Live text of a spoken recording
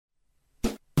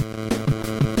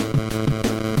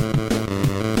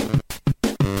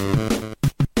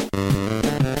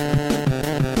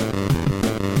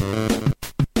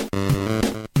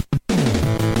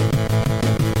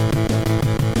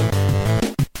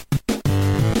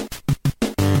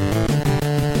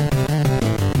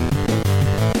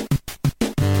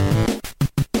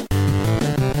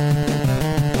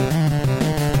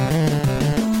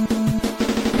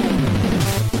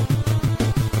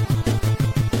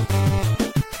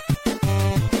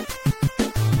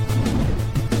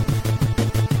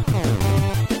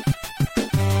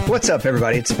What's up,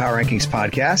 everybody? It's the Power Rankings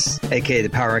Podcast, aka the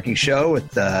Power Rankings Show. And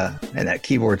that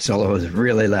keyboard solo was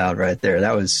really loud right there.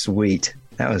 That was sweet.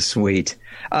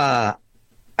 I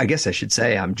guess I should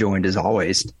say I'm joined as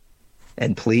always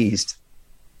and pleased.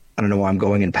 I don't know why I'm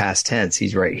going in past tense.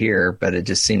 He's right here, but it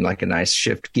just seemed like a nice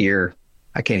shift gear.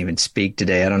 I can't even speak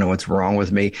today. I don't know what's wrong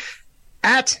with me.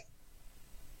 At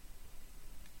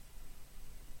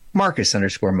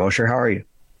Marcus_Mosher, how are you?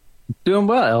 Doing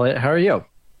well, Elliot. How are you?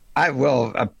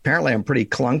 Well, apparently I'm pretty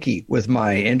clunky with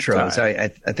my intros.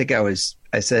 Right. I think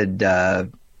I said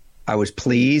I was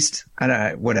pleased.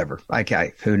 Whatever.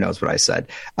 Who knows what I said?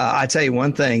 I tell you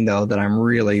one thing, though, that I'm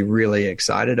really, really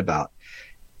excited about.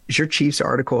 Is your Chiefs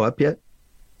article up yet?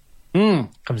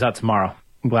 Comes out tomorrow.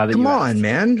 I'm glad that Come on,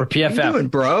 man. For PFF. What are you doing,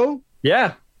 bro?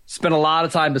 Yeah. Spent a lot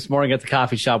of time this morning at the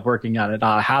coffee shop working on it.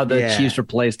 How the Chiefs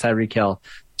replaced Tyreek Hill.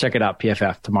 Check it out,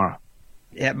 PFF, tomorrow.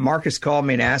 Yeah, Marcus called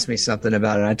me and asked me something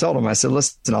about it. And I told him, I said,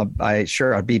 listen,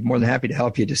 I'd be more than happy to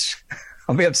help you.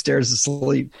 I'll be upstairs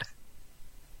asleep.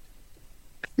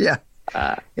 Yeah.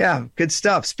 Good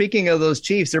stuff. Speaking of those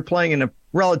Chiefs, they're playing in a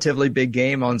relatively big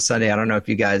game on Sunday. I don't know if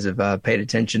you guys have paid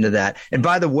attention to that. And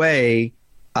by the way,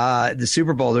 the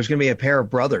Super Bowl, there's going to be a pair of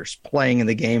brothers playing in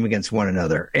the game against one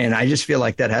another. And I just feel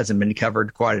like that hasn't been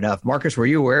covered quite enough. Marcus, were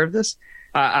you aware of this?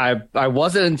 I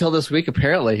wasn't until this week,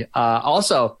 apparently.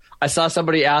 Also, I saw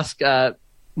somebody ask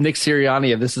Nick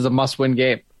Sirianni if this is a must-win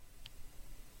game.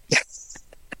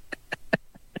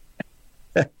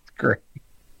 Great.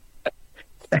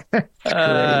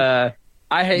 I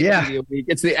hate media week.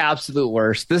 It's the absolute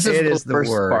worst. This is the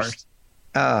worst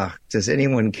part. Does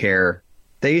anyone care?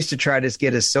 They used to try to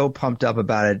get us so pumped up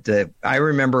about it that I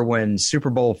remember when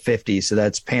Super Bowl 50, so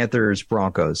that's Panthers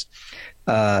Broncos,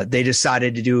 they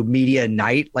decided to do media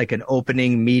night, like an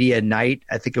opening media night.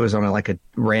 I think it was on like a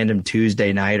random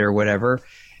Tuesday night or whatever.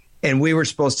 And we were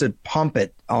supposed to pump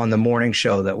it on the morning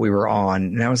show that we were on.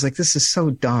 And I was like, this is so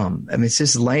dumb. I mean, it's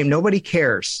just lame. Nobody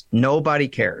cares.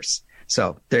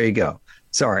 So there you go.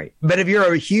 Sorry. But if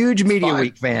you're a huge Media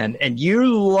Week fan and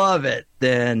you love it,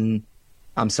 then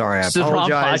I'm sorry. I apologize. It's the wrong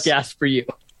podcast for you.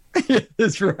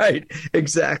 That's right.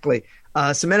 Exactly.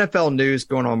 Some NFL news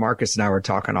going on. Marcus and I were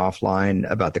talking offline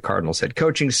about the Cardinals head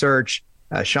coaching search.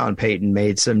 Sean Payton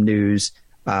made some news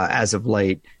as of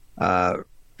late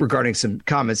regarding some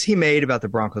comments he made about the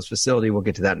Broncos facility. We'll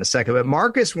get to that in a second. But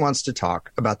Marcus wants to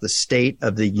talk about the State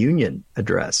of the Union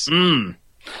address.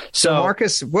 So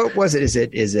Marcus, what was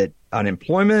it? Is it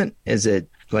unemployment? Is it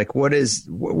like what are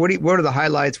the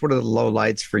highlights? What are the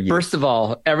lowlights for you? First of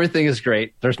all, everything is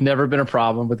great. There's never been a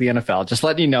problem with the NFL. Just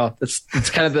letting you know, it's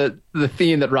kind of the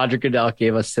theme that Roger Goodell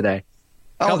gave us today.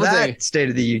 State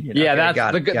of the Union. Yeah,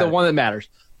 that's the one that matters.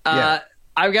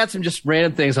 I've got some just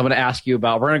random things I'm going to ask you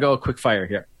about. We're going to go quick fire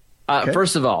here. Okay.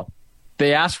 First of all,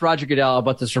 they asked Roger Goodell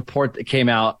about this report that came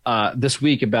out this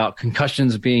week about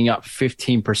concussions being up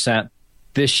 15%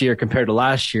 this year compared to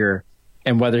last year,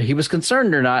 and whether he was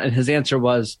concerned or not. And his answer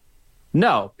was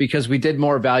no, because we did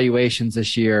more evaluations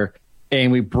this year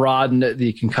and we broadened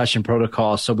the concussion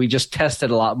protocol. So we just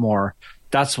tested a lot more.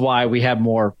 That's why we have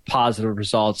more positive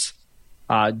results.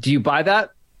 Do you buy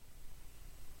that?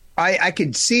 I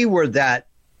could see where that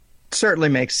certainly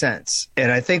makes sense.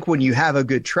 And I think when you have a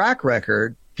good track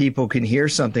record, people can hear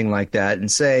something like that and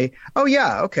say, oh,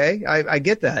 yeah, okay, I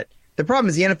get that. The problem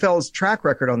is the NFL's track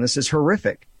record on this is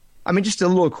horrific. I mean, just a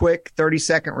little quick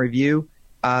 30-second review.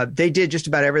 They did just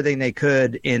about everything they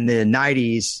could in the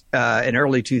 90s and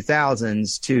early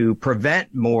 2000s to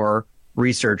prevent more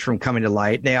research from coming to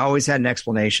light. They always had an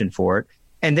explanation for it.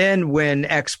 And then when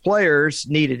ex-players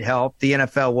needed help, the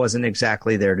NFL wasn't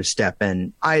exactly there to step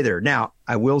in either. Now,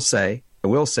 I will say, the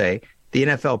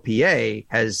NFLPA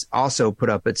has also put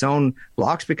up its own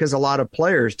blocks because a lot of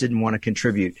players didn't want to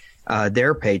contribute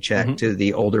their paycheck to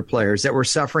the older players that were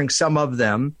suffering, some of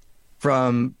them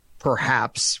from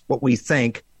perhaps what we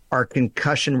think are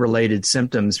concussion-related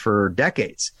symptoms for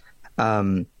decades.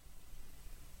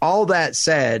 All that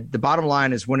said, the bottom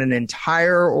line is when an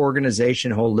entire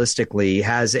organization holistically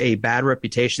has a bad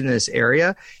reputation in this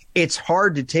area, it's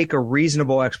hard to take a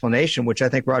reasonable explanation, which I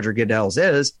think Roger Goodell's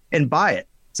is, and buy it.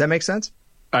 Does that make sense?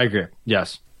 I agree.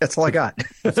 Yes. That's all I got.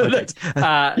 I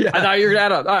thought you were going to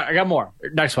add on. All right, I got more.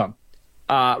 Next one.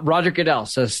 Roger Goodell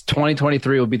says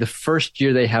 2023 will be the first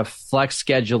year they have flex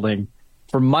scheduling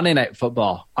for Monday Night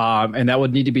Football, and that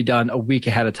would need to be done a week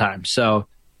ahead of time. So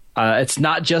it's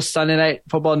not just Sunday Night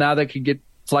Football now that could get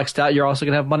flexed out. You're also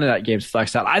going to have Monday night games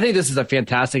flexed out. I think this is a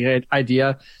fantastic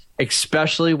idea,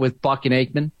 especially with Buck and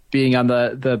Aikman being on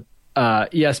the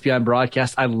ESPN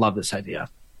broadcast. I love this idea.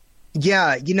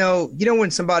 Yeah, you know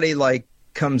when somebody like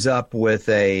comes up with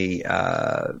a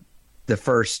the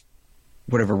first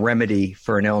whatever remedy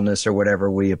for an illness or whatever,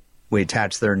 we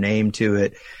attach their name to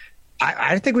it.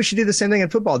 I think we should do the same thing in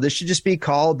football. This should just be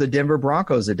called the Denver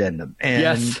Broncos addendum. And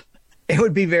yes. It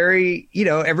would be very,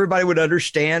 everybody would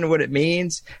understand what it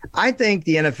means. I think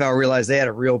the NFL realized they had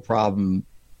a real problem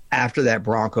after that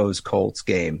Broncos-Colts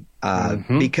game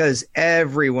because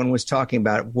everyone was talking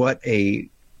about what a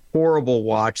horrible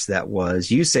watch that was.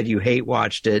 You said you hate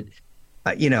watched it.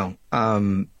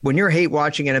 When you're hate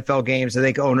watching NFL games, I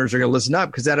think owners are going to listen up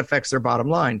because that affects their bottom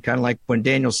line. Kind of like when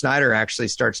Daniel Snyder actually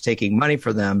starts taking money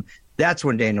for them, that's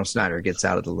when Daniel Snyder gets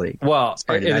out of the league. Well,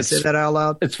 sorry, did I say that out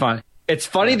loud? It's fine. It's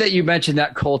funny that you mentioned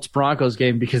that Colts-Broncos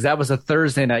game because that was a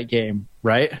Thursday night game,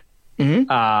 right?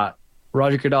 Mm-hmm.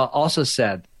 Roger Goodell also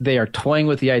said they are toying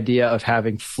with the idea of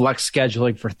having flex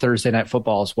scheduling for Thursday night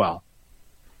football as well.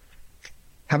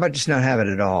 How about just not have it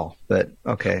at all? But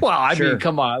okay. Well, I sure. mean,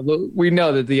 come on. We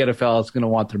know that the NFL is going to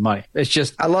want their money. It's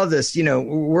just I love this.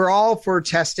 We're all for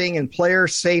testing and player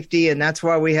safety, and that's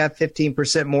why we have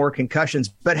 15% more concussions.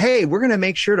 But hey, we're going to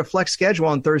make sure to flex schedule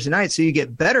on Thursday night so you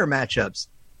get better matchups.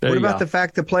 What about the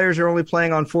fact that players are only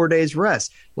playing on 4 days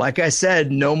rest? Like I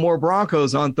said, no more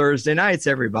Broncos on Thursday nights,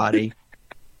 everybody.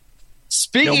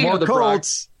 Speaking of the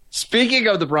Colts. Speaking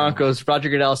of the Broncos, Roger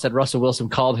Goodell said Russell Wilson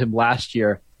called him last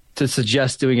year to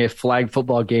suggest doing a flag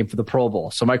football game for the Pro Bowl.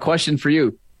 So my question for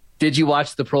you, did you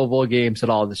watch the Pro Bowl games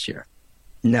at all this year?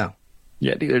 No.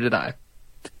 Yeah, neither did I.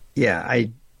 Yeah,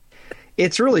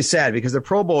 it's really sad because the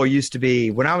Pro Bowl used to be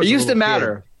when I was It used to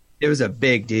matter. Kid, it was a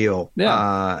big deal.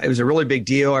 Yeah. It was a really big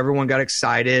deal. Everyone got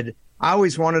excited. I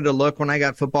always wanted to look when I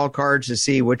got football cards to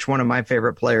see which one of my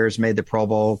favorite players made the Pro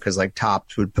Bowl because like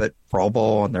Topps would put Pro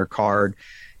Bowl on their card,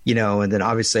 and then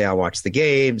obviously I watched the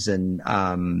games and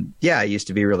it used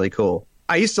to be really cool.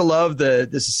 I used to love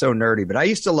this is so nerdy, but I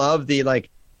used to love the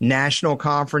like National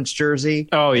Conference jersey.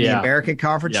 Oh, yeah. The American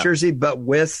Conference jersey, but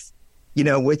with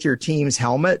your team's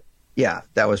helmet. Yeah,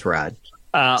 that was rad.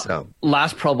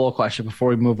 Last Pro Bowl question before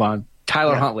we move on.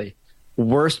 Tyler Huntley,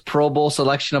 worst Pro Bowl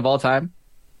selection of all time?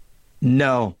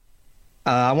 No.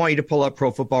 I want you to pull up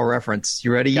Pro Football Reference.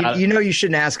 You ready? You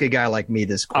shouldn't ask a guy like me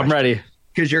this question. I'm ready.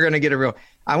 Because you're going to get a real...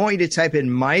 I want you to type in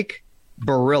Mike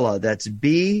Borilla. That's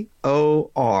BorYla.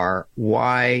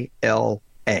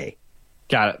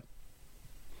 Got it.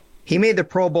 He made the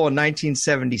Pro Bowl in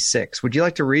 1976. Would you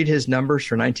like to read his numbers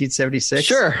for 1976?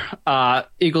 Sure.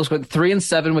 Eagles went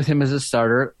 3-7 with him as a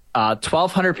starter.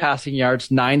 1,200 passing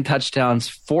yards, 9 touchdowns,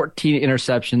 14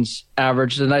 interceptions,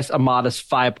 averaged a modest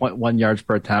 5.1 yards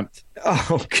per attempt.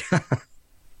 Oh, God.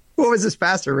 What was his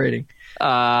passer rating?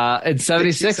 In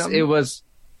 76, it was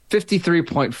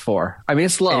 53.4. I mean,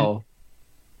 it's low.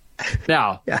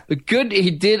 Now,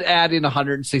 he did add in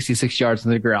 166 yards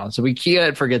on the ground, so we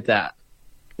can't forget that.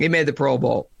 He made the Pro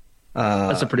Bowl.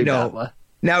 That's a pretty bad one.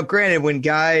 Now, granted, when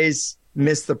guys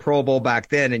missed the Pro Bowl back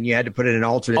then and you had to put in an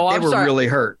alternate, they were really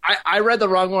hurt. I read the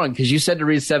wrong one because you said to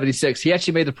read 76. He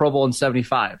actually made the Pro Bowl in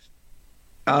 75.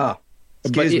 Oh,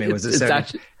 excuse me. Was it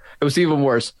 70? It was even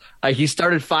worse. He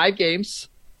started 5 games,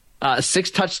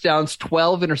 6 touchdowns,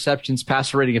 12 interceptions,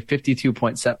 passer rating of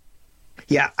 52.7.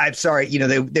 Yeah, I'm sorry.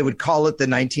 They would call it the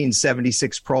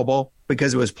 1976 Pro Bowl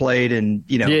because it was played in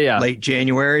late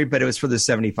January, but it was for the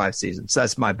 75 season. So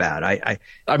that's my bad.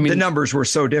 I mean, the numbers were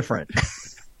so different.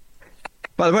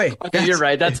 By the way, you're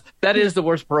right. That is the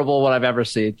worst Pro Bowl one I've ever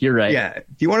seen. You're right. Yeah.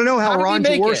 If you want to know how Ron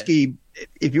Jaworski,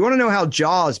 if you want to know how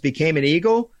Jaws became an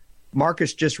Eagle,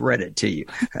 Marcus just read it to you.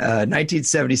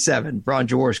 1977, Ron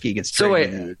Jaworski gets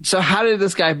traded. So how did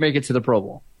this guy make it to the Pro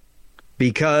Bowl?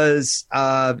 Because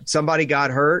somebody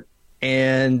got hurt,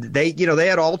 and they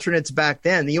had alternates back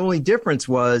then. The only difference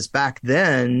was back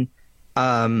then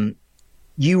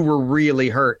you were really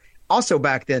hurt. Also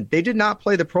back then, they did not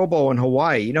play the Pro Bowl in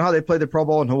Hawaii. You know how they played the Pro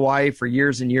Bowl in Hawaii for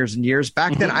years and years and years?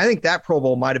 Back then, I think that Pro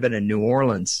Bowl might have been in New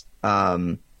Orleans,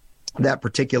 that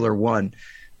particular one.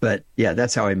 But, yeah,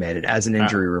 that's how he made it, as an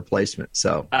injury replacement.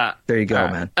 So there you go,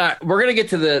 man. We're going to get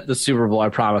to the Super Bowl, I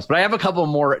promise. But I have a couple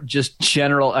more just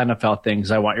general NFL things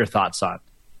I want your thoughts on.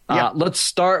 Let's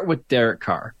start with Derek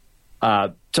Carr.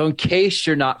 So in case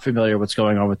you're not familiar with what's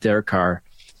going on with Derek Carr,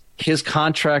 his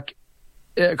contract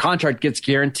gets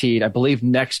guaranteed, I believe,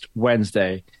 next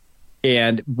Wednesday.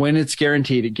 And when it's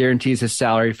guaranteed, it guarantees his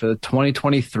salary for the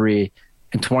 2023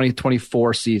 and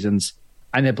 2024 seasons.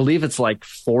 And I believe it's like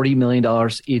 $40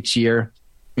 million each year,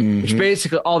 which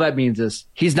basically all that means is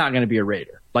he's not going to be a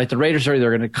Raider. Like the Raiders are either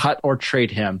going to cut or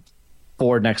trade him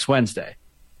for next Wednesday.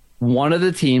 One of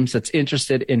the teams that's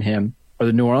interested in him are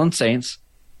the New Orleans Saints.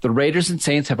 The Raiders and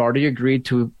Saints have already agreed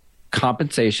to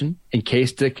compensation in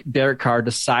case Derek Carr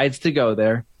decides to go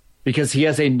there. because he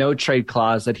has a no trade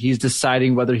clause that he's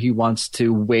deciding whether he wants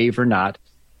to waive or not.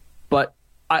 But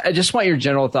I just want your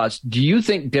general thoughts. Do you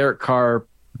think Derek Carr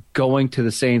going to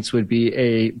the Saints would be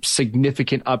a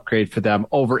significant upgrade for them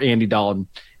over Andy Dalton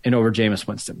and over Jameis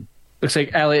Winston? Looks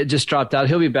like Elliot just dropped out.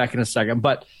 He'll be back in a second.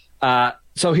 But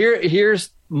so here's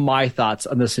my thoughts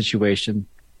on this situation.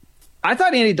 I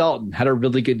thought Andy Dalton had a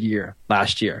really good year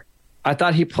last year. I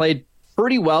thought he played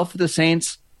pretty well for the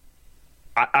Saints.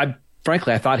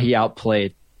 Frankly, I thought he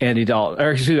outplayed Andy Dalton.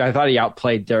 Or excuse me, I thought he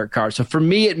outplayed Derek Carr. So for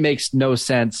me, it makes no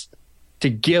sense to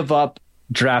give up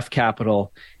draft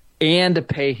capital and to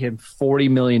pay him $40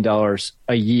 million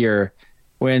a year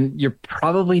when you're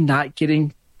probably not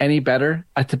getting any better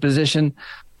at the position.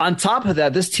 On top of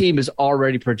that, this team is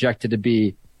already projected to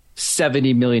be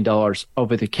 $70 million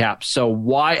over the cap. So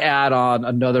why add on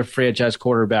another franchise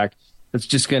quarterback that's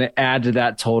just going to add to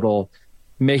that total,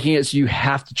 making it so you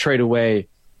have to trade away,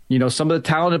 some of the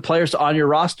talented players on your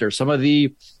roster, some of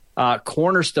the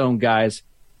cornerstone guys.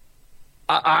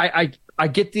 I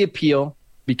get the appeal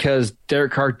because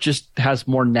Derek Carr just has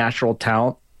more natural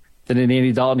talent than an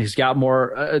Andy Dalton. He's got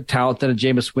more talent than a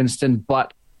Jameis Winston,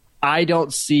 but I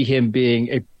don't see him being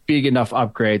a big enough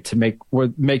upgrade to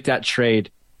make that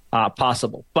trade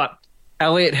possible. But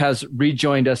Elliot has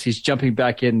rejoined us. He's jumping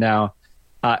back in now.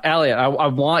 Elliot, I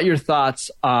want your thoughts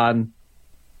on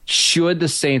should the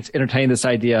Saints entertain this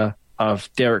idea of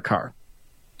Derek Carr?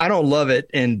 I don't love it.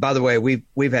 And by the way,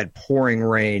 we've had pouring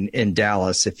rain in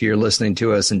Dallas. If you're listening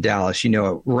to us in Dallas,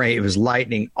 it was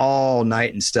lightning all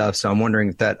night and stuff. So I'm wondering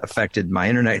if that affected my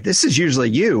internet. This is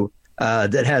usually you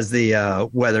that has the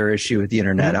weather issue with the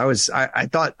internet.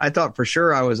 Mm-hmm. I thought for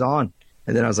sure I was on.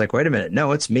 And then I was like, wait a minute.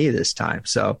 No, it's me this time.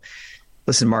 So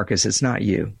listen, Marcus, it's not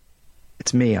you.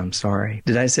 It's me. I'm sorry.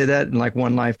 Did I say that in like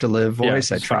One Life to Live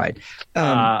voice? Yeah, I tried.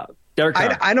 Derek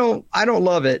Carr. I don't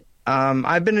love it.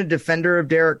 I've been a defender of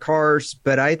Derek Carr's,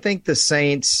 but I think the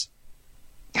Saints,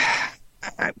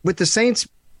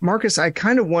 Marcus, I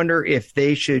kind of wonder if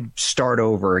they should start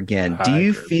over again. Do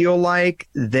you feel like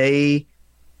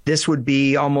this would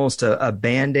be almost a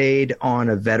Band-Aid on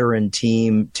a veteran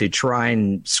team to try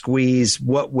and squeeze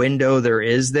what window there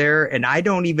is there? And I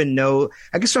don't even know.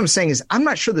 I guess what I'm saying is I'm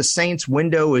not sure the Saints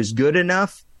window is good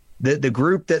enough, the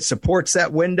group that supports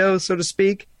that window, so to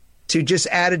speak, to just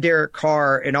add a Derek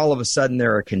Carr and all of a sudden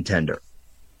they're a contender.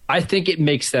 I think it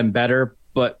makes them better,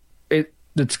 but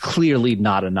it's clearly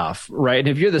not enough, right? And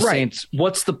if you're the Saints,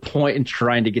 what's the point in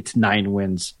trying to get to 9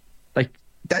 wins? Like,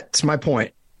 that's my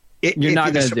point. You're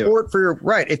not going to do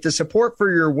it. If the support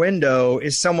for your window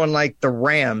is someone like the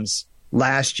Rams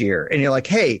last year, and you're like,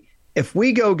 hey, if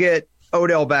we go get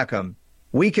Odell Beckham,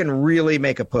 we can really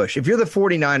make a push. If you're the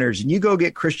 49ers and you go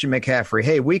get Christian McCaffrey,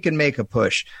 hey, we can make a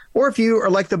push. Or if you are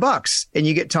like the Bucks and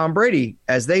you get Tom Brady,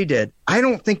 as they did, I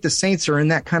don't think the Saints are in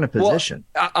that kind of position.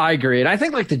 Well, I agree. And I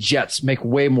think like the Jets make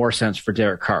way more sense for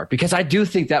Derek Carr because I do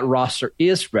think that roster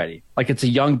is ready. Like it's a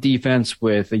young defense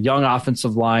with a young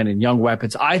offensive line and young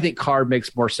weapons. I think Carr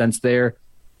makes more sense there.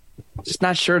 Just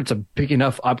not sure it's a big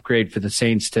enough upgrade for the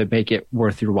Saints to make it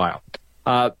worth your while.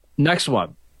 Next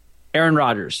one, Aaron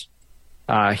Rodgers.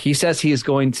 He says he is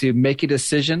going to make a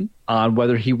decision on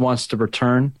whether he wants to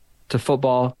return to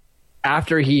football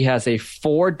after he has a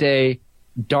 4-day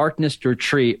darkness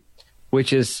retreat,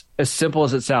 which is as simple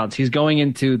as it sounds. He's going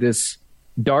into this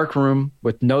dark room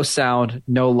with no sound,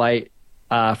 no light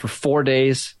for 4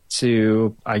 days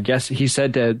to, I guess he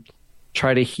said, to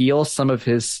try to heal some of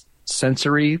his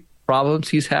sensory problems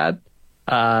he's had.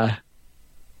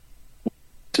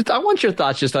 I want your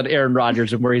thoughts just on Aaron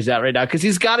Rodgers and where he's at right now, because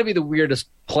he's got to be the weirdest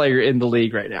player in the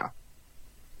league right now.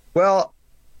 Well,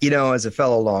 as a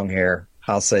fellow long hair,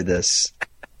 I'll say this.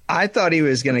 I thought he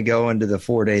was going to go into the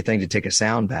 4-day thing to take a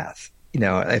sound bath.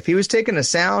 If he was taking a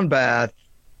sound bath,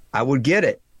 I would get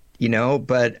it,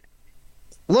 but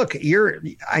look,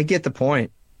 I get the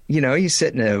point. You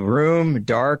sit in a room,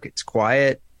 dark, it's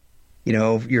quiet,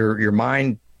 your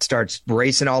mind starts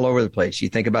racing all over the place. You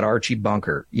think about Archie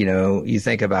Bunker, you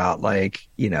think about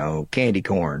candy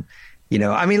corn,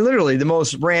 literally the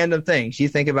most random things. You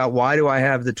think about, why do I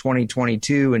have the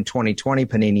 2022 and 2020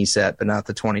 Panini set, but not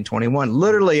the 2021?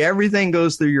 Literally everything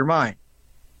goes through your mind.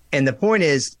 And the point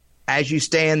is, as you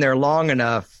stay in there long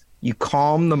enough, you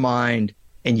calm the mind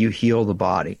and you heal the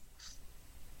body.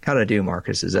 How'd I do,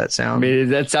 Marcus? Does that sound?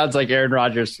 That sounds like Aaron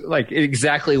Rodgers, like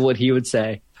exactly what he would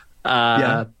say.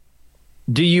 Yeah.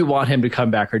 Do you want him to come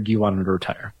back or do you want him to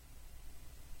retire?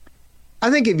 I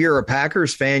think if you're a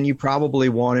Packers fan, you probably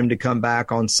want him to come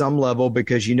back on some level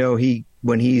because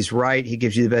when he's right, he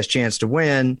gives you the best chance to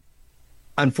win.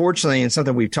 Unfortunately, and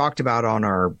something we've talked about on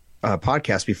our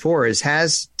podcast before,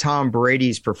 has Tom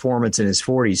Brady's performance in his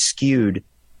 40s skewed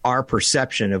our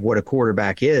perception of what a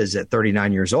quarterback is at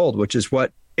 39 years old, which is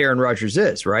what Aaron Rodgers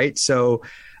is, right? So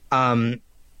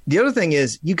the other thing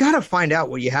is you got to find out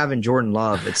what you have in Jordan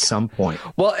Love at some point.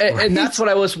 Well, right? And that's what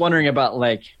I was wondering about.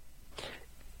 Like,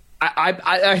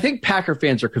 I think Packer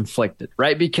fans are conflicted,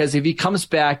 right? Because if he comes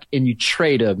back and you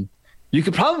trade him, you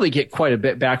could probably get quite a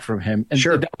bit back from him. And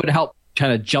sure, that would help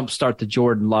kind of jumpstart the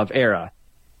Jordan Love era.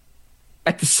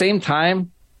 At the same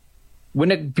time,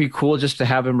 wouldn't it be cool just to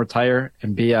have him retire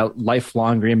and be a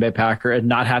lifelong Green Bay Packer and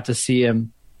not have to see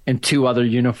him in 2 other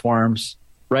uniforms,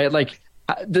 right? Like,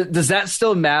 does that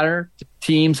still matter to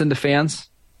teams and to fans?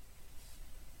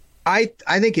 I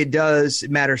think it does.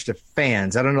 It matters to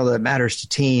fans. I don't know that it matters to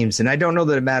teams, and I don't know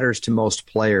that it matters to most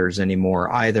players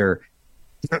anymore either.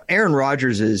 Aaron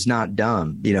Rodgers is not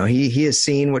dumb. You know, he has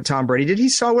seen what Tom Brady did. He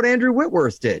saw what Andrew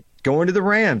Whitworth did, going to the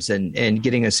Rams and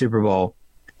getting a Super Bowl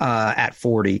at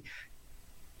 40.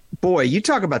 Boy, you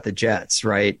talk about the Jets,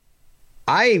 right?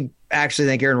 I actually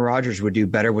think Aaron Rodgers would do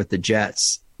better with the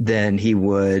Jets than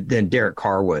Derek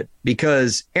Carr would,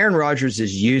 because Aaron Rodgers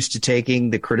is used to taking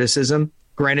the criticism.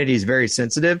 Granted, he's very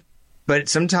sensitive, but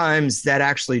sometimes that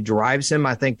actually drives him,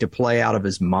 I think, to play out of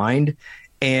his mind.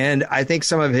 And I think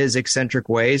some of his eccentric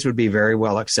ways would be very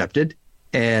well accepted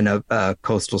in a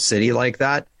coastal city like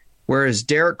that. Whereas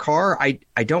Derek Carr,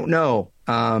 I don't know.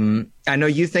 I know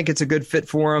you think it's a good fit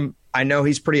for him. I know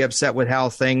he's pretty upset with how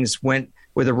things went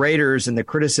with the Raiders and the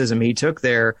criticism he took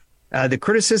there. The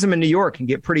criticism in New York can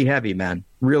get pretty heavy, man,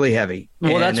 really heavy.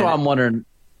 Well, that's why I'm wondering,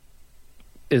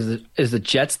 is the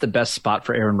Jets the best spot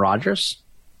for Aaron Rodgers?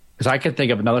 Because I could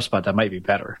think of another spot that might be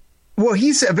better. Well,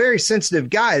 he's a very sensitive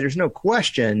guy. There's no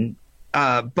question.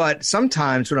 But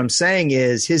sometimes what I'm saying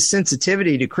is his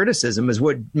sensitivity to criticism is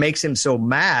what makes him so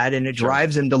mad, and it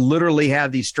drives him to literally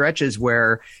have these stretches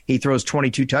where he throws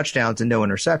 22 touchdowns and no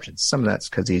interceptions. Some of that's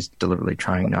because he's deliberately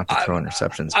trying not to throw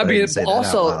interceptions. I mean,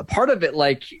 also part of it,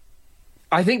 like,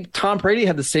 I think Tom Brady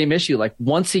had the same issue. Like,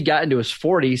 once he got into his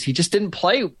 40s, he just didn't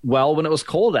play well when it was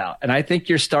cold out. And I think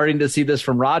you're starting to see this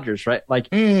from Rodgers, right?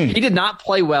 Like, he did not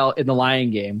play well in the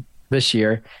Lion game this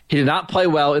year. He did not play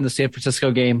well in the San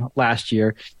Francisco game last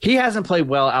year. He hasn't played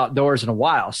well outdoors in a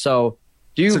while. So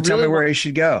tell me where he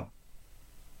should go.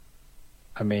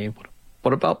 I mean,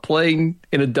 what about playing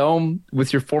in a dome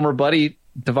with your former buddy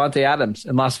Devontae Adams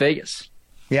in Las Vegas?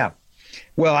 Yeah.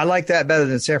 Well, I like that better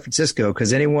than San Francisco,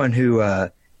 because anyone who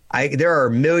there are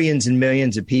millions and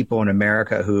millions of people in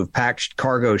America who have packed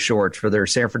cargo shorts for their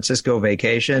San Francisco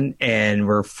vacation and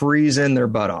were freezing their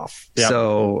butt off. Yep.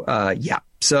 So, yeah.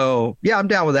 So, yeah, I'm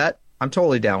down with that. I'm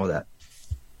totally down with that.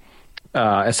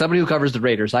 As somebody who covers the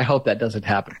Raiders, I hope that doesn't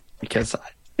happen, because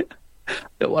I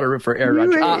don't want to root for Aaron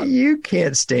Rodgers. You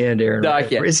can't stand Aaron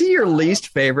Rodgers. Is he your least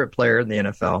favorite player in the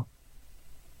NFL?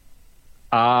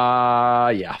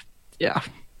 Yeah. Yeah.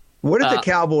 What if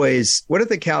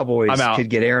the Cowboys could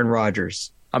get Aaron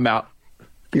Rodgers? I'm out.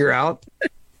 You're out?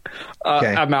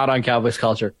 Okay. I'm out on Cowboys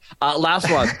culture. Last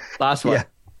one. Yeah.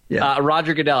 Yeah.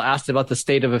 Roger Goodell asked about the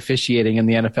state of officiating in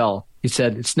the NFL. He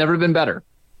said, it's never been better.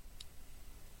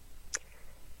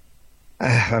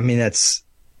 I mean,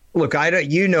 look,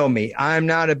 you know me. I'm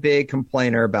not a big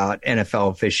complainer about NFL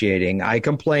officiating. I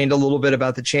complained a little bit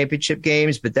about the championship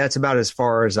games, but that's about as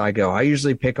far as I go. I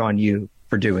usually pick on you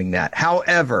for doing that.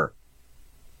 However,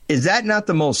 is that not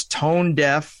the most tone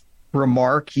deaf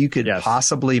remark you could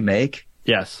possibly make?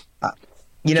 Yes.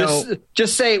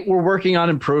 Just say we're working on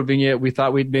improving it. We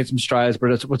thought we'd made some strides,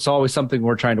 but it's always something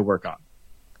we're trying to work on.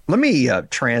 Let me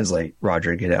translate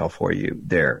Roger Goodell for you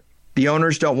there. The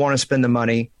owners don't want to spend the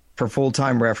money for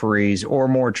full-time referees or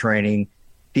more training.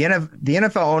 The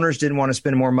NFL owners didn't want to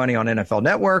spend more money on NFL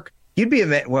Network.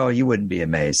 You wouldn't be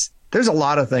amazed. There's a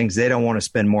lot of things they don't want to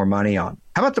spend more money on.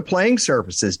 How about the playing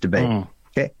surfaces debate?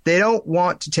 Okay, they don't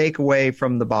want to take away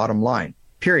from the bottom line,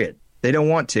 period. They don't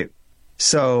want to.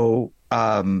 So,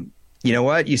 you know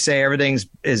what? You say everything's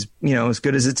as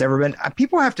good as it's ever been.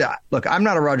 People have to look. I'm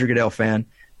not a Roger Goodell fan,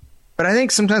 but I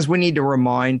think sometimes we need to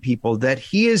remind people that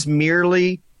he is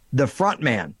merely the front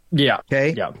man. Yeah.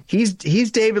 Okay. Yeah. He's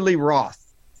David Lee Roth.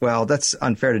 Well, that's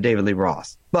unfair to David Lee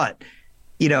Roth, but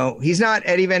he's not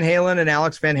Eddie Van Halen and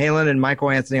Alex Van Halen and Michael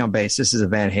Anthony on bass. This is a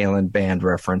Van Halen band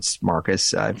reference,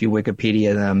 Marcus. If you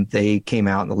Wikipedia them, they came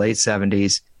out in the late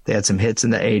 70s. They had some hits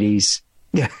in the 80s.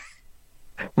 Yeah.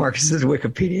 Marcus is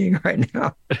Wikipediaing right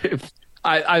now.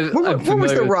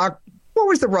 What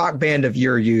was the rock band of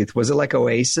your youth? Was it like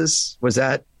Oasis? Was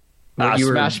that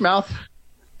Smash Mouth?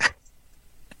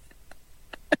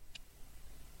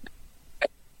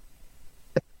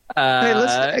 Hey,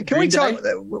 let's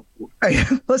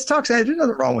talk. There's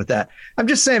nothing wrong with that. I'm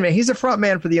just saying, man, he's a front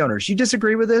man for the owners. You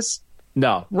disagree with this?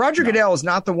 No. Roger Goodell is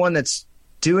not the one that's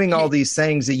doing all these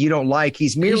things that you don't like.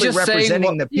 He's merely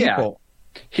representing the people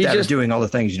that are doing all the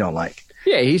things you don't like.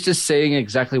 Yeah, he's just saying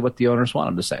exactly what the owners want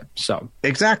him to say. So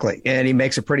exactly, and he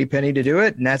makes a pretty penny to do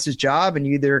it, and that's his job. And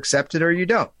you either accept it or you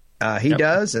don't. He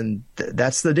does, and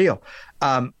that's the deal.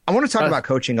 I want to talk about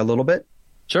coaching a little bit.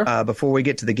 Sure. Before we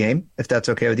get to the game, if that's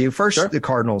okay with you. First, the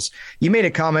Cardinals. You made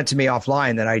a comment to me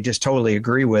offline that I just totally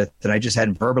agree with, and I just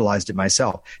hadn't verbalized it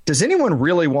myself. Does anyone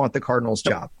really want the Cardinals'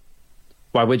 job?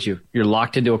 Why would you? You're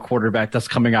locked into a quarterback that's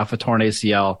coming off a torn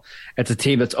ACL. It's a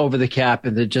team that's over the cap,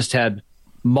 and that just had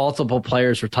multiple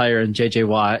players retire in J.J.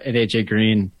 Watt and A.J.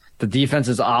 Green. The defense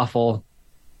is awful.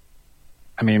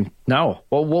 I mean, no.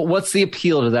 Well, what's the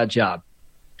appeal to that job?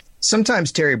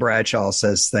 Sometimes Terry Bradshaw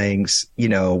says things,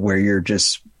 where you're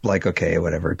just like, okay,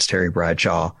 whatever. It's Terry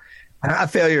Bradshaw. A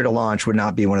failure to launch would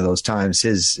not be one of those times.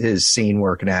 His scene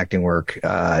work and acting work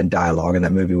and dialogue in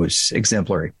that movie was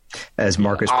exemplary, as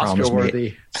Marcus promised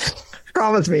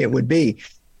me it would be.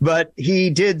 But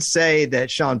he did say that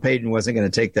Sean Payton wasn't going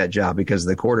to take that job because of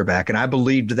the quarterback, and I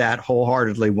believed that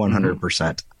wholeheartedly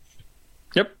 100%.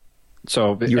 Yep.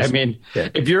 So, if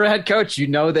you're a head coach, you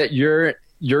know that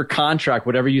your contract,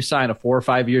 whatever you sign, a 4 or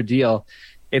 5 year deal,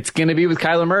 it's going to be with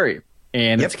Kyler Murray.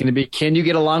 And it's going to be, can you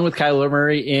get along with Kyler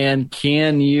Murray, and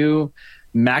can you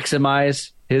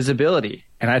maximize his ability?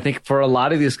 And I think for a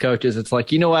lot of these coaches, it's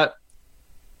like, you know what?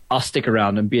 I'll stick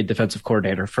around and be a defensive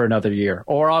coordinator for another year,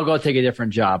 or I'll go take a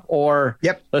different job. Or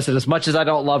listen, as much as I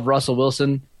don't love Russell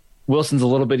Wilson, Wilson's a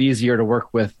little bit easier to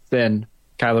work with than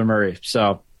Kyler Murray.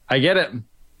 So I get it.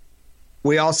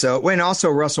 Also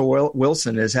Russell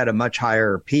Wilson has had a much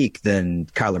higher peak than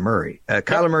Kyler Murray.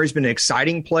 Kyler Murray's been an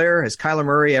exciting player. Has Kyler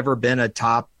Murray ever been a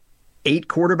top 8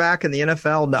 quarterback in the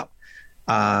NFL?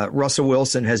 No. Russell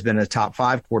Wilson has been a top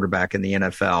 5 quarterback in the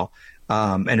NFL.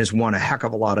 And has won a heck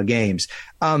of a lot of games.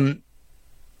 One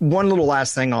little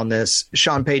last thing on this.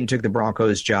 Sean Payton took the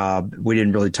Broncos job. We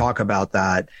didn't really talk about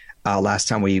that last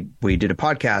time we did a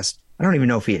podcast. I don't even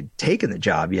know if he had taken the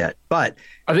job yet, but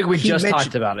I think we just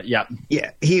talked about it. Yeah.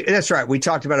 Yeah, that's right. We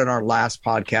talked about it in our last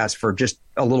podcast for just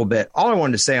a little bit. All I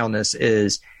wanted to say on this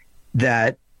is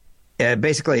that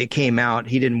basically it came out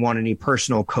he didn't want any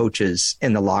personal coaches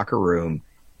in the locker room,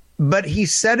 but he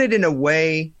said it in a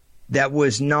way that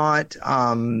was not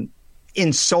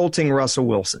insulting Russell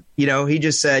Wilson. He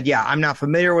just said, yeah, I'm not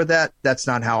familiar with that. That's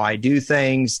not how I do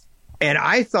things. And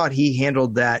I thought he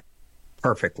handled that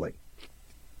perfectly.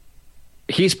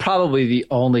 He's probably the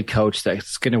only coach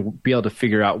that's going to be able to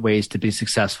figure out ways to be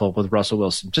successful with Russell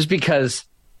Wilson, just because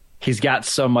he's got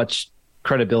so much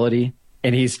credibility,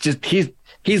 and he's going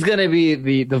to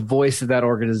be the voice of that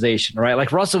organization, right?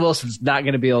 Like Russell Wilson's not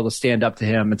going to be able to stand up to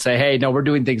him and say, hey, no, we're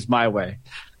doing things my way.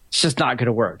 It's just not going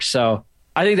to work. So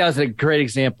I think that was a great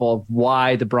example of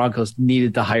why the Broncos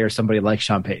needed to hire somebody like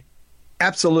Sean Payton.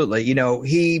 Absolutely.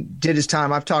 He did his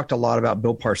time. I've talked a lot about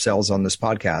Bill Parcells on this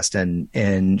podcast,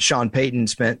 and Sean Payton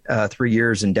spent 3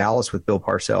 years in Dallas with Bill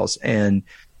Parcells. And,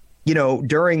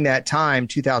 during that time,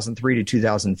 2003 to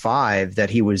 2005,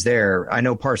 that he was there, I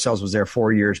know Parcells was there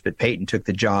 4 years, but Payton took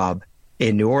the job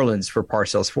in New Orleans for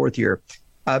Parcells' 4th year.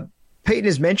 Payton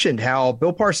has mentioned how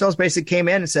Bill Parcells basically came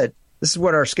in and said, this is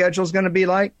what our schedule is going to be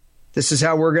like. This is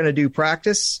how we're going to do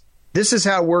practice. This is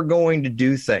how we're going to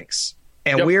do things.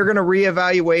 And we are going to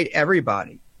reevaluate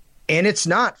everybody. And it's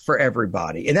not for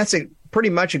everybody. And that's pretty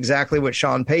much exactly what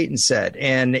Sean Payton said.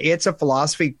 And it's a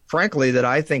philosophy, frankly, that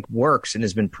I think works and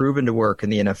has been proven to work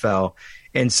in the NFL.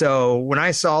 And so when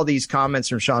I saw these comments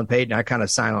from Sean Payton, I kind of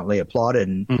silently applauded.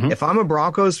 And if I'm a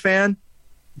Broncos fan,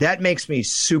 that makes me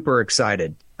super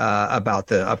excited about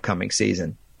the upcoming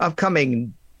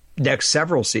next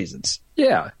several seasons.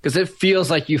 Yeah, because it feels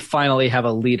like you finally have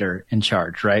a leader in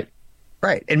charge, right?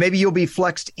 Right. And maybe you'll be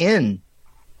flexed in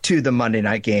to the Monday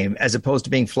night game as opposed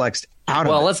to being flexed out of it.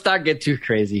 Well, let's not get too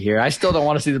crazy here. I still don't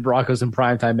want to see the Broncos in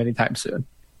primetime anytime soon.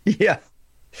 Yeah.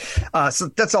 So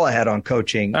that's all I had on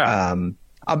coaching. Right.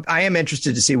 I am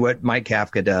interested to see what Mike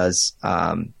Kafka does,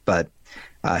 but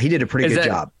he did a pretty good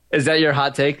job. Is that your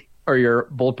hot take or your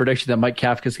bold prediction that Mike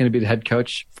Kafka is going to be the head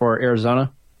coach for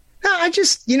Arizona?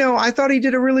 No, I thought he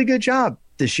did a really good job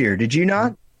this year. Did you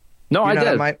not? No, I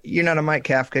did. You're not a Mike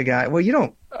Kafka guy. Well, you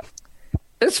don't.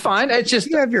 It's fine. It's just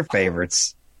you have your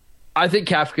favorites. I think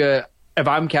Kafka. If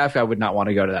I'm Kafka, I would not want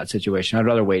to go to that situation. I'd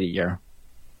rather wait a year.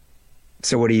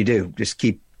 So what do you do? Just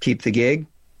keep the gig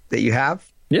that you have?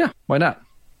 Yeah, why not?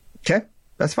 Okay,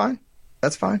 that's fine.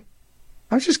 That's fine.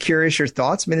 I was just curious your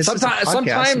thoughts. I mean, this is a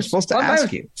podcast. I'm supposed to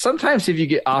ask you. Sometimes if you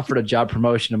get offered a job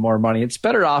promotion and more money, it's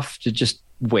better off to just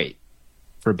wait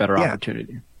for a better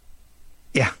opportunity.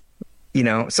 Yeah.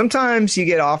 Sometimes you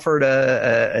get offered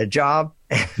a job.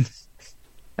 And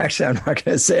actually, I'm not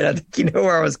going to say it. I think you know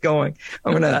where I was going.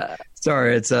 I'm going to.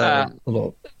 Sorry, it's a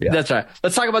little. Yeah. That's right.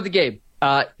 Let's talk about the game.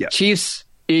 Chiefs,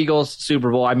 Eagles,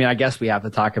 Super Bowl. I mean, I guess we have to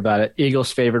talk about it.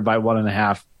 Eagles favored by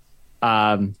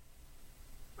 1.5.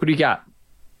 Who do you got?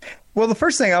 Well, the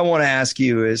first thing I want to ask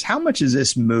you is how much has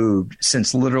this moved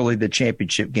since literally the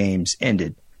championship games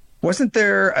ended? Wasn't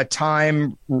there a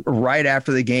time right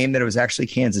after the game that it was actually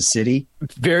Kansas City?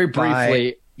 Very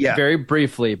briefly.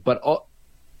 But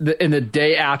in the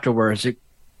day afterwards, it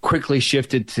quickly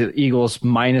shifted to Eagles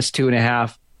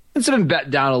 -2.5. It's been bet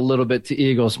down a little bit to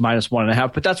Eagles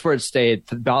 -1.5, but that's where it stayed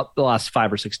for about the last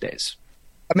 5 or 6 days.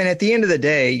 I mean, at the end of the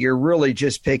day, you're really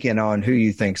just picking on who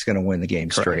you think is going to win the game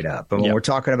straight up. But when we're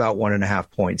talking about 1.5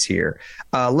 points here,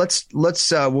 let's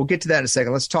we'll get to that in a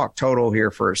second. Let's talk total here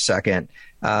for a second.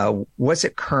 What's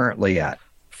it currently at?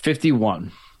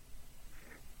 51.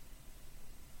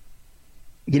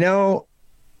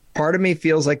 Part of me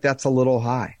feels like that's a little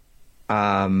high.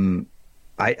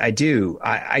 I do.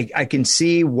 I can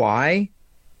see why.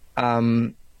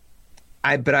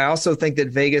 But I also think that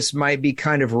Vegas might be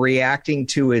kind of reacting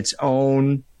to its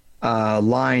own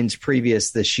lines previous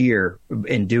this year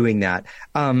in doing that.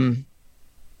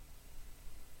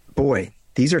 Boy,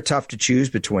 these are tough to choose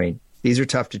between.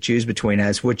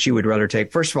 As which you would rather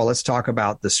take. First of all, let's talk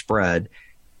about the spread.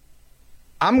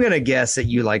 I'm going to guess that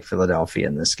you like Philadelphia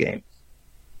in this game.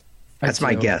 That's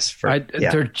my guess.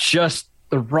 They're just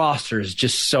the roster is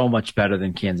just so much better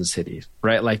than Kansas City,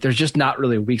 right? Like there's just not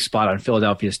really a weak spot on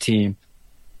Philadelphia's team.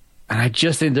 And I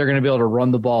just think they're going to be able to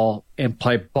run the ball and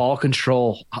play ball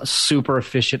control, super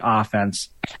efficient offense,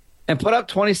 and put up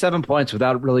 27 points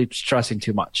without really stressing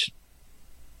too much.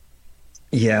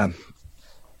 Yeah.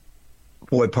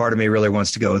 Boy, part of me really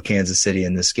wants to go with Kansas City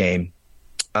in this game.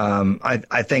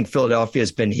 I think Philadelphia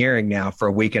has been hearing now for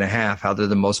a week and a half how they're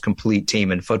the most complete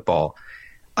team in football.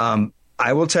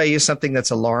 I will tell you something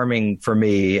that's alarming for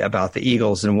me about the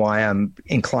Eagles and why I'm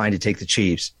inclined to take the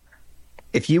Chiefs.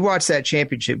 If you watch that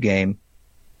championship game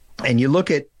and you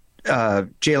look at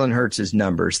Jalen Hurts'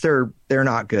 numbers, they're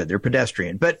not good. They're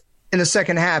pedestrian. But in the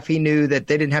second half, he knew that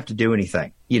they didn't have to do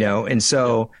anything, and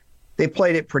so they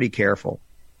played it pretty careful.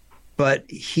 But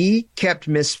he kept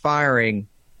misfiring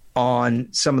on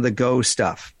some of the go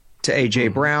stuff to A.J.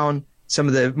 Brown, some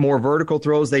of the more vertical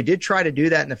throws. They did try to do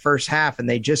that in the first half, and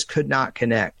they just could not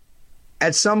connect.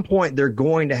 At some point, they're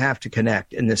going to have to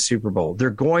connect in this Super Bowl.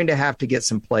 They're going to have to get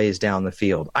some plays down the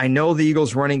field. I know the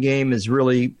Eagles' running game is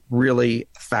really, really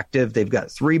effective. They've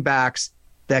got 3 backs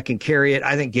that can carry it.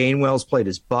 I think Gainwell's played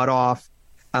his butt off.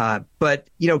 But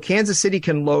Kansas City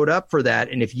can load up for that.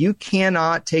 And if you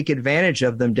cannot take advantage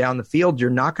of them down the field, you're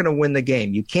not going to win the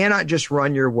game. You cannot just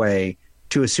run your way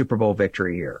to a Super Bowl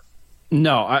victory here.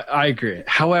 No, I agree.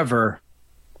 However,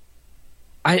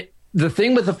 the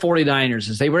thing with the 49ers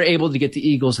is they were able to get the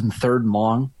Eagles in 3rd and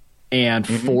long and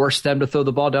force them to throw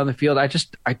the ball down the field.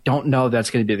 I don't know that's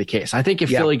going to be the case. I think if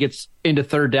Philly gets into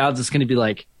 3rd downs, it's going to be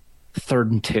like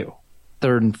 3rd and 2,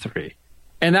 3rd and 3.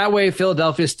 And that way,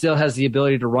 Philadelphia still has the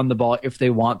ability to run the ball if they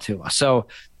want to. So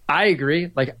I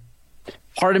agree. Like,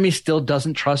 part of me still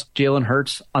doesn't trust Jalen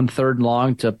Hurts on 3rd and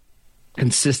long to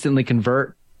consistently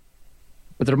convert.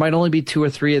 But there might only be 2 or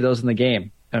 3 of those in the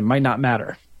game, and it might not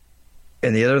matter.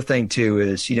 And the other thing, too,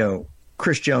 is,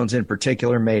 Chris Jones in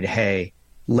particular made hay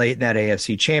late in that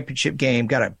AFC Championship game,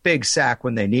 got a big sack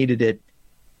when they needed it.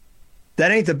 That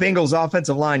ain't the Bengals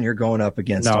offensive line you're going up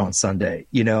against on Sunday.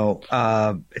 It's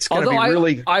going to be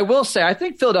really. I will say, I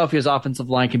think Philadelphia's offensive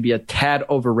line can be a tad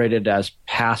overrated as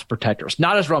pass protectors,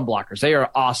 not as run blockers. They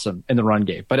are awesome in the run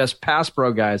game, but as pass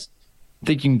pro guys, I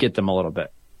think you can get them a little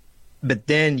bit. But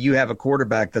then you have a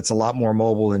quarterback that's a lot more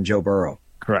mobile than Joe Burrow.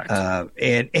 Correct.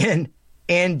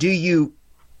 And do you,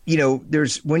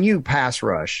 there's when you pass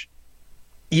rush,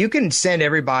 you can send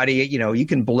everybody, you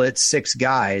can blitz 6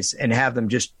 guys and have them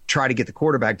just try to get the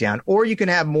quarterback down, or you can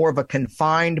have more of a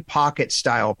confined pocket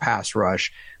style pass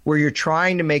rush where you're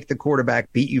trying to make the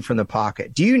quarterback beat you from the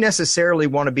pocket. Do you necessarily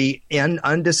want to be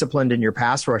undisciplined in your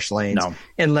pass rush lanes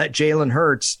and let Jalen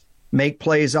Hurts make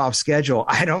plays off schedule?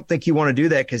 I don't think you want to do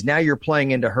that because now you're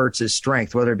playing into Hurts'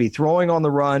 strength, whether it be throwing on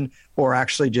the run or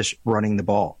actually just running the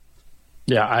ball.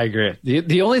 Yeah, I agree.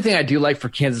 The only thing I do like for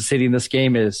Kansas City in this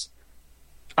game is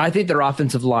I think their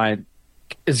offensive line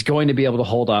is going to be able to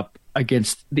hold up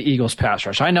against the Eagles' pass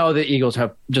rush. I know the Eagles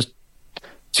have just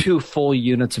 2 full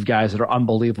units of guys that are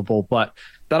unbelievable, but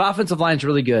that offensive line is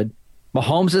really good.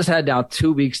 Mahomes has had now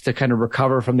 2 weeks to kind of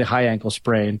recover from the high ankle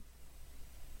sprain.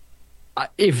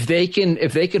 If they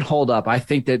can hold up, I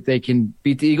think that they can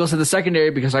beat the Eagles in the secondary,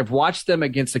 because I've watched them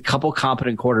against a couple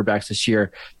competent quarterbacks this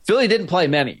year. Philly didn't play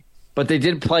many, but they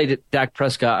did play Dak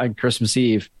Prescott on Christmas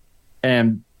Eve,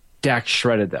 and Dak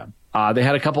shredded them. They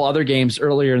had a couple other games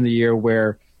earlier in the year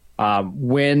where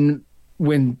when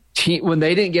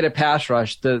they didn't get a pass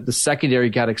rush, the secondary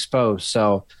got exposed.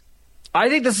 So I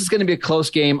think this is going to be a close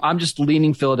game. I'm just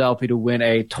leaning Philadelphia to win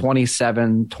a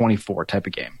 27-24 type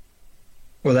of game.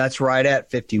 Well, that's right at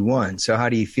 51. So how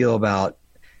do you feel about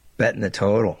betting the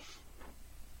total?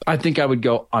 I think I would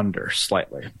go under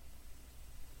slightly.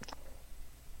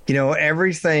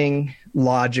 Everything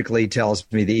logically tells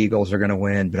me the Eagles are going to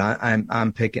win, but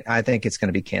I'm picking. I think it's going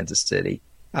to be Kansas City.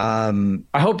 I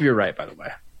hope you're right, by the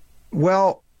way.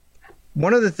 Well,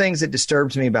 one of the things that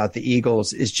disturbs me about the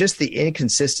Eagles is just the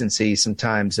inconsistency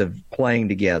sometimes of playing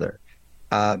together.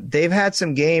 They've had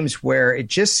some games where it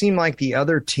just seemed like the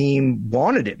other team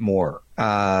wanted it more.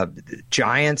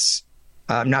 Giants,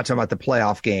 I'm not talking about the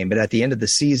playoff game, but at the end of the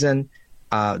season,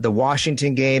 the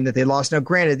Washington game that they lost. Now,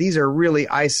 granted, these are really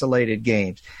isolated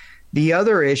games. The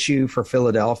other issue for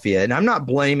Philadelphia, and I'm not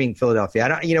blaming Philadelphia. I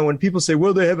don't, when people say,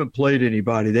 well, they haven't played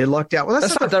anybody, they lucked out. Well,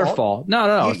 that's not their fault.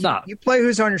 No, it's not. You play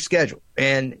who's on your schedule.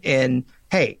 And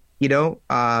hey,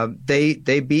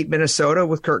 they beat Minnesota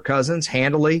with Kirk Cousins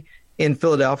handily in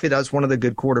Philadelphia. That's one of the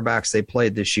good quarterbacks they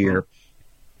played this year.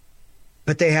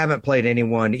 But they haven't played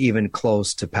anyone even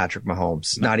close to Patrick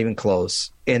Mahomes, not even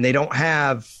close. And they don't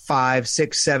have 5,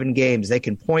 6, 7 games they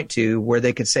can point to where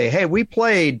they can say, hey, we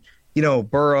played,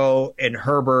 Burrow and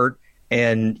Herbert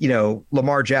and,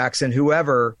 Lamar Jackson,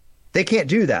 whoever. They can't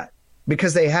do that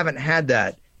because they haven't had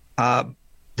that.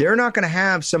 They're not going to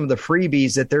have some of the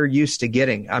freebies that they're used to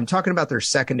getting. I'm talking about their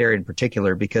secondary in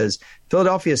particular, because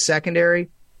Philadelphia's secondary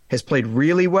has played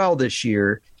really well this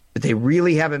year, but they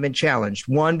really haven't been challenged.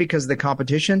 One, because of the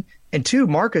competition. And two,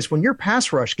 Marcus, when your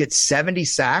pass rush gets 70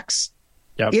 sacks,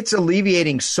 It's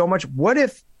alleviating so much. What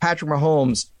if Patrick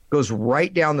Mahomes goes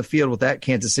right down the field with that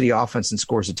Kansas City offense and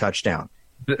scores a touchdown?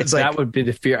 That would be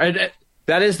the fear.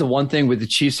 That is the one thing with the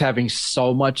Chiefs having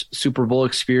so much Super Bowl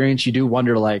experience. You do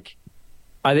wonder,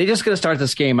 are they just going to start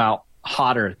this game out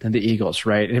hotter than the Eagles,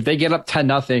 right? And if they get up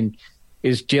 10-0,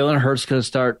 is Jalen Hurts going to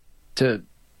start to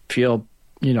feel,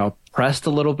 pressed a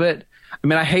little bit? I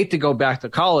mean, I hate to go back to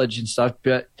college and stuff,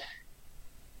 but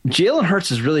Jalen Hurts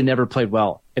has really never played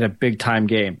well in a big-time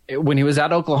game. When he was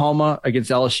at Oklahoma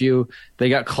against LSU, they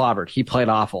got clobbered. He played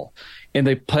awful. In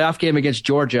the playoff game against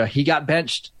Georgia, he got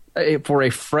benched for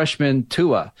a freshman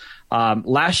Tua.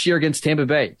 Last year against Tampa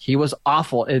Bay, he was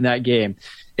awful in that game.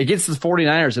 Against the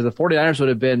 49ers, if the 49ers would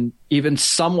have been even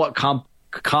somewhat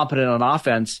competent on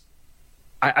offense,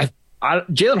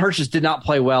 Jalen Hurts just did not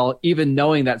play well, even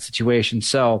knowing that situation.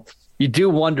 So you do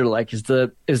wonder, is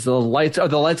the lights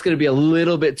going to be a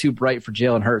little bit too bright for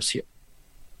Jalen Hurts here?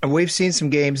 And we've seen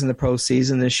some games in the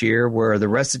postseason this year where the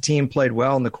rest of the team played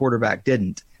well and the quarterback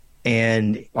didn't.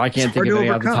 And I can't think of any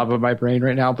off the top of my brain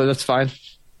right now, but that's fine.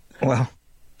 Well,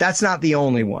 that's not the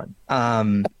only one.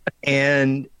 And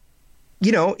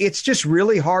it's just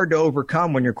really hard to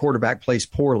overcome when your quarterback plays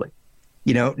poorly.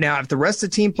 Now, if the rest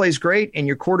of the team plays great and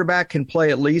your quarterback can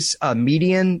play at least a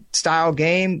median style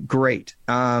game, great.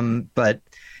 But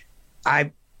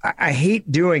I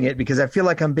hate doing it because I feel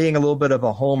like I'm being a little bit of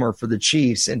a homer for the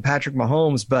Chiefs and Patrick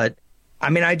Mahomes. But I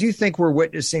mean, I do think we're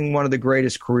witnessing one of the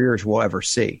greatest careers we'll ever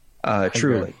see.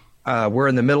 Truly. We're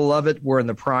in the middle of it. We're in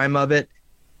the prime of it.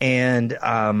 And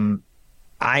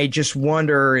I just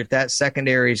wonder if that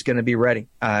secondary is going to be ready.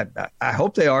 I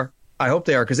hope they are.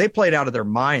 Because they played out of their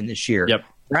mind this year. Yep.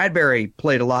 Bradbury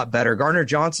played a lot better. Gardner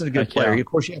Johnson's a good player. Of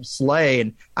course, you have Slay,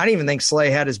 and I didn't even think Slay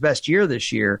had his best year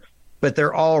this year, but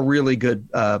they're all really good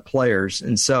players.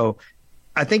 And so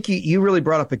I think you really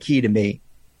brought up a key to me.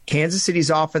 Kansas City's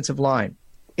offensive line,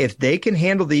 if they can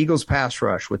handle the Eagles' pass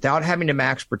rush without having to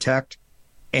max protect,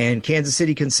 and Kansas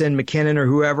City can send McKinnon or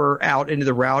whoever out into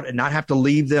the route and not have to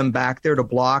leave them back there to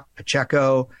block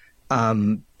Pacheco,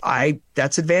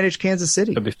 that's advantage Kansas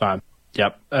City. It'll be fine.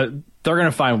 Yep. They're going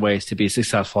to find ways to be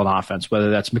successful in offense,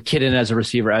 whether that's McKinnon as a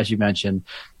receiver, as you mentioned.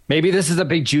 Maybe this is a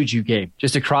big juju game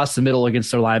just across the middle against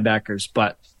their linebackers,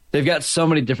 but they've got so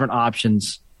many different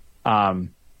options. I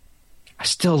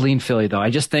still lean Philly, though.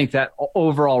 I just think that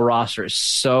overall roster is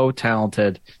so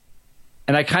talented,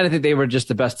 and I kind of think they were just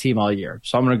the best team all year.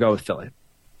 So I'm going to go with Philly.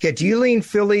 Okay, do you lean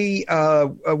Philly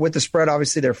with the spread?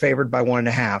 Obviously, they're favored by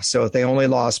 1.5. So if they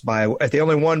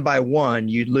only won by 1,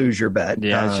 you'd lose your bet.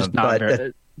 Yeah, it's just not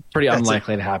pretty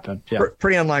unlikely to happen. Yeah.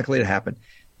 Pretty unlikely to happen.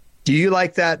 Do you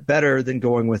like that better than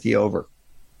going with the over?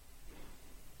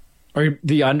 Or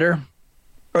the under?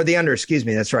 Or the under, excuse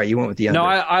me. That's right. You went with the under. No,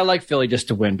 I like Philly just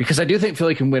to win because I do think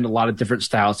Philly can win a lot of different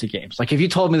styles of games. Like if you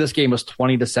told me this game was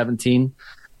 20-17,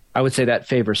 I would say that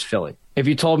favors Philly. If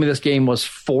you told me this game was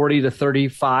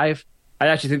 40-35, I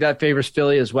actually think that favors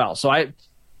Philly as well. So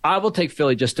I will take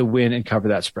Philly just to win and cover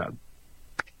that spread.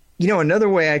 Another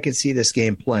way I could see this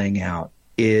game playing out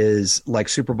is like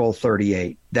Super Bowl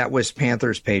 38. That was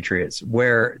Panthers-Patriots,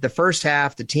 where the first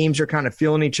half, the teams are kind of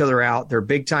feeling each other out. Their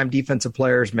big-time defensive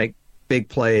players make big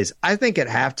plays. I think at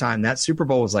halftime, that Super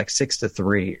Bowl was like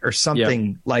 6-3 or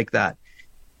something like that.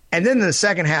 And then in the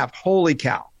second half, holy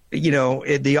cow.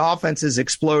 The offenses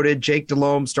exploded. Jake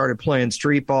Delhomme started playing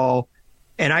street ball.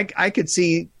 And I could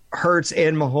see Hurts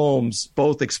and Mahomes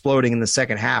both exploding in the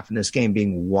second half and this game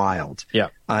being wild. Yeah.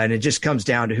 And it just comes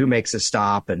down to who makes a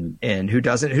stop and who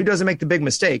doesn't make the big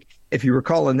mistake. If you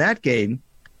recall in that game,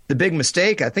 the big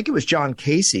mistake, I think it was John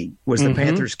Casey was the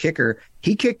Panthers kicker.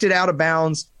 He kicked it out of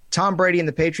bounds. Tom Brady and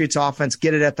the Patriots offense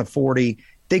get it at the 40.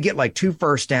 They get like 2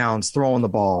 first downs throwing the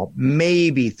ball,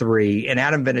 maybe 3, and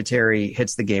Adam Vinatieri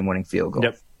hits the game-winning field goal.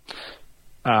 Yep.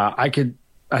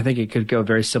 I think it could go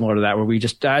very similar to that, where we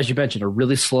just, as you mentioned, a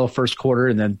really slow first quarter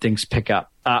and then things pick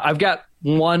up. I've got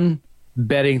one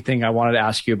betting thing I wanted to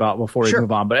ask you about before we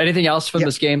move on. But anything else from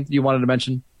this game you wanted to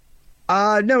mention?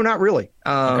 No, not really.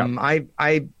 Okay.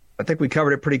 I think we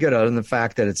covered it pretty good, other than the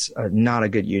fact that it's not a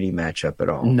good uni matchup at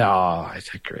all. No, I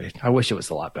agree. I wish it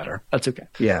was a lot better. That's okay.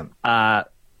 Yeah.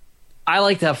 I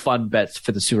like to have fun bets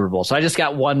for the Super Bowl. So I just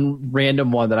got one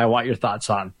random one that I want your thoughts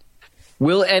on.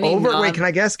 Will any wait, can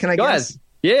I guess? Go ahead.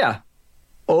 Yeah.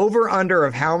 Over under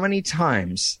of how many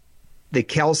times the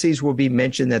Kelceys will be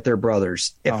mentioned that they're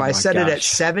brothers. If I set it at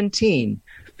 17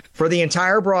 for the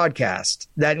entire broadcast,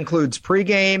 that includes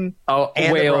pregame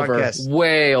and way the over. broadcast.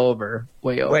 Way over.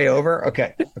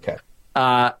 Okay.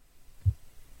 I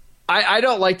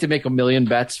don't like to make a million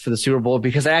bets for the Super Bowl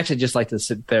because I actually just like to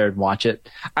sit there and watch it.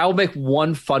 I will make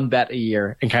one fun bet a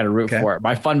year and kind of root for it.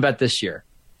 My fun bet this year.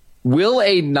 Will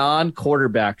a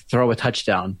non-quarterback throw a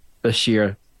touchdown this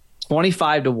year?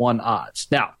 25-1 odds.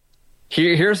 Now,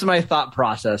 here's my thought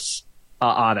process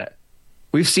on it.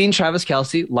 We've seen Travis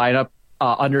Kelce line up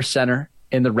under center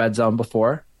in the red zone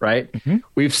before, right? Mm-hmm.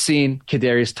 We've seen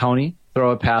Kadarius Toney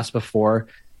throw a pass before.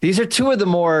 These are two of the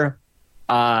more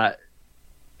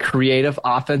creative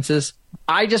offenses.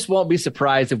 I just won't be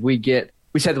surprised if we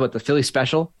said the Philly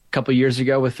special a couple years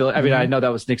ago with Philly. I mean, I know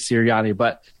that was Nick Sirianni,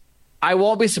 but I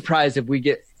won't be surprised if we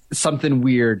get something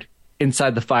weird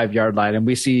inside the 5-yard line and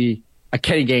we see a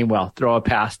Kenny Gainwell throw a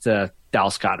pass to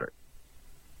Dallas Goedert.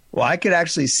 Well, I could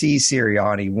actually see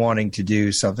Sirianni wanting to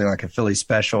do something like a Philly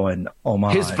special and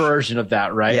homage. His version of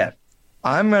that, right? Yeah.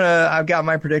 I've got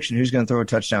my prediction. Who's going to throw a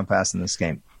touchdown pass in this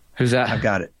game? Who's that? I've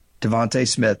got it. Devontae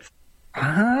Smith.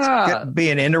 Be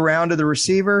an end around to the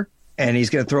receiver, and he's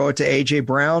going to throw it to A.J.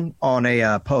 Brown on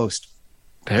a post.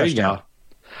 There touchdown. You go.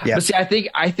 Yeah. But see,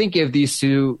 I think if these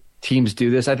two teams do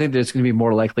this, I think that it's going to be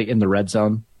more likely in the red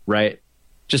zone, right?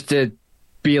 Just to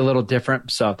be a little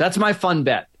different. So that's my fun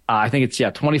bet. I think it's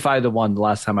 25-1 the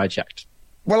last time I checked.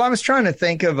 Well, I was trying to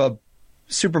think of a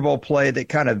Super Bowl play that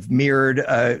kind of mirrored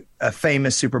a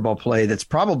famous Super Bowl play that's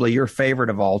probably your favorite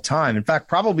of all time. In fact,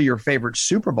 probably your favorite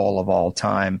Super Bowl of all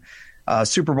time,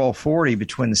 Super Bowl 40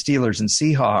 between the Steelers and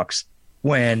Seahawks,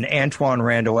 when Antoine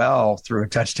Randall threw a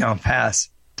touchdown pass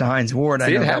to Hines Ward.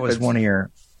 I know that was one of your...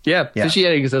 Yeah,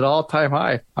 officiating is at all-time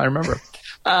high. I remember.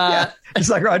 It's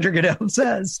like Roger Goodell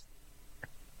says.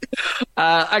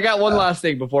 I got one last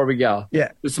thing before we go.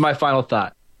 Yeah. This is my final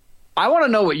thought. I want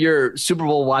to know what your Super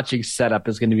Bowl watching setup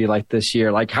is going to be like this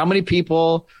year. Like how many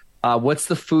people, what's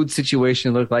the food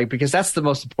situation look like? Because that's the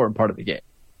most important part of the game.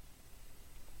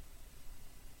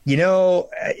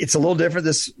 It's a little different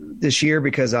this year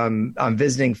because I'm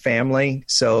visiting family.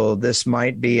 So this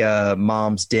might be a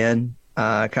mom's den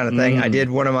kind of thing. I did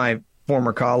one of my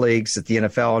former colleagues at the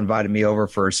NFL invited me over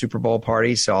for a Super Bowl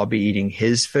party, so I'll be eating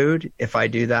his food if I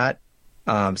do that.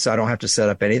 So I don't have to set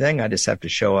up anything. I just have to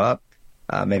show up,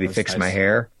 maybe fix my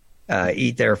hair,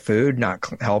 eat their food, not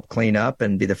help clean up,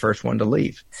 and be the first one to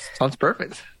leave. Sounds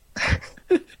perfect.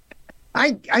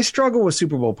 I struggle with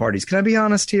Super Bowl parties. Can I be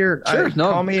honest here? Sure.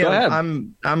 Call me.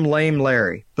 I'm lame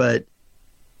Larry. But,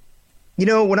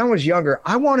 when I was younger,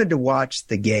 I wanted to watch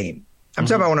the game. I'm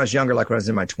talking about when I was younger, like when I was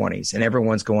in my 20s, and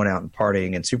everyone's going out and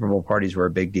partying, and Super Bowl parties were a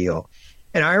big deal.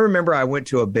 And I remember I went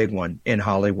to a big one in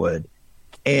Hollywood,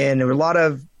 and there were a lot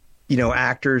of,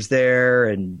 actors there,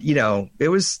 and, there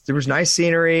was nice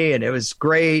scenery, and it was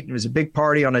great. It was a big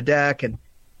party on a deck,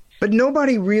 but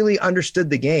nobody really understood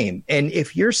the game. And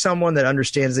if you're someone that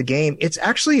understands the game, it's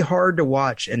actually hard to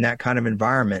watch in that kind of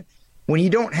environment when you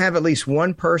don't have at least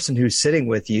one person who's sitting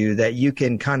with you that you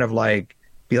can kind of like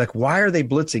be like, why are they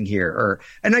blitzing here?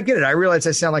 And I get it. I realize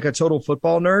I sound like a total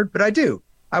football nerd, but I do.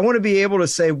 I want to be able to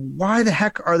say, why the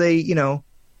heck are they,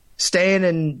 staying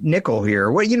in nickel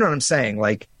here? What, you know what I'm saying?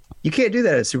 Like, you can't do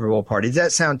that at a Super Bowl party. Does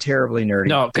that sound terribly nerdy?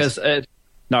 No, because I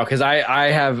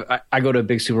go to a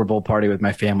big Super Bowl party with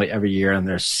my family every year, and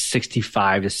there's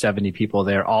 65 to 70 people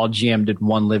there, all jammed in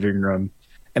one living room.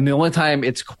 And the only time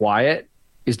it's quiet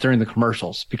is during the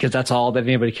commercials, because that's all that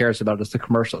anybody cares about is the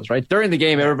commercials, right? During the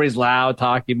game, everybody's loud,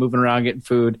 talking, moving around, getting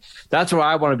food. That's where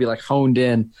I want to be like honed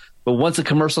in. But once the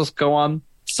commercials go on,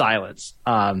 silence.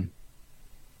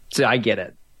 So I get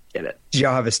it. Did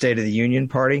y'all have a State of the Union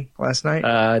party last night?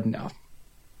 No.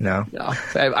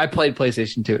 I played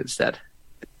PlayStation 2 instead.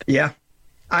 Yeah.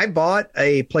 I bought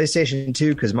a PlayStation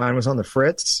 2 because mine was on the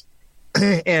fritz.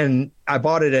 And I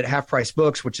bought it at Half Price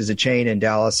Books, which is a chain in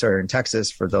Dallas or in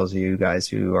Texas. For those of you guys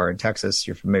who are in Texas,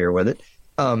 you're familiar with it.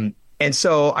 And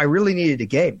so I really needed a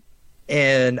game.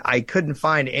 And I couldn't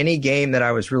find any game that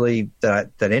I was really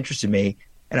that interested me.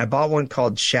 And I bought one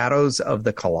called Shadows of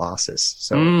the Colossus.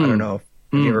 So I don't know.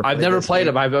 I've never played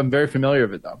them. I'm very familiar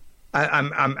with it, though.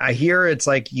 I hear it's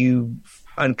like you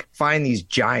find these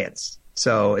giants.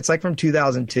 So it's like from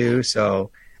 2002.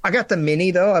 So I got the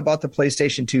mini, though. I bought the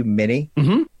PlayStation 2 mini.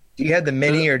 Mm-hmm. Do you have the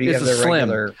mini or do you have the slim.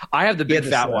 Regular? I have the big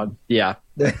fat one. Yeah.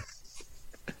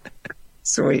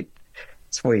 Sweet.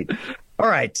 All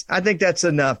right. I think that's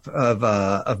enough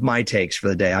of my takes for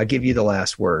the day. I'll give you the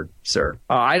last word, sir.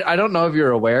 I don't know if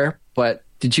you're aware, but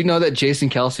did you know that Jason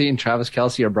Kelce and Travis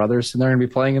Kelce are brothers and they're going to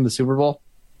be playing in the Super Bowl?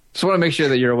 Just want to make sure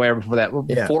that you're aware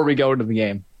before we go into the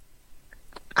game.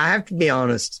 I have to be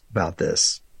honest about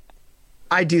this.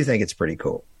 I do think it's pretty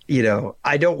cool.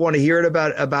 I don't want to hear it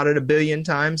about it a billion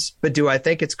times, but do I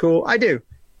think it's cool? I do.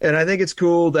 And I think it's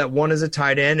cool that one is a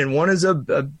tight end and one is a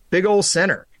big old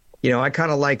center. I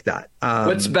kind of like that.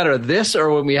 What's better, this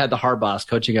or when we had the Harbaughs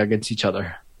coaching against each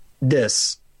other?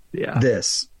 This. Yeah.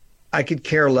 This. I could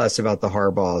care less about the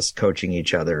Harbaughs coaching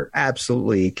each other.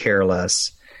 Absolutely care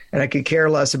less. And I could care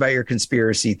less about your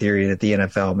conspiracy theory that the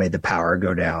NFL made the power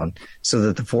go down so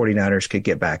that the 49ers could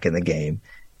get back in the game.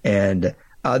 And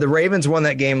the Ravens won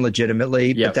that game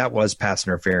legitimately, but that was pass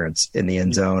interference in the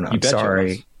end zone. I'm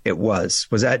sorry. It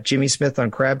was. Was that Jimmy Smith on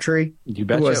Crabtree? You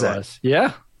bet it was.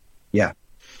 Yeah. Yeah.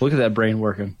 Look at that brain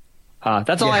working.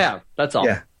 That's all I have. That's all.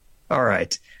 Yeah. All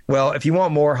right. Well, if you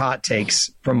want more hot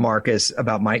takes from Marcus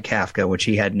about Mike Kafka, which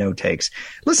he had no takes,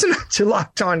 listen to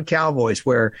Locked On Cowboys,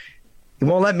 where he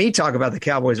won't let me talk about the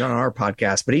Cowboys on our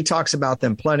podcast, but he talks about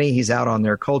them plenty. He's out on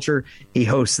their culture. He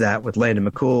hosts that with Landon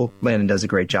McCool. Landon does a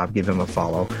great job. Give him a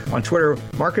follow. On Twitter,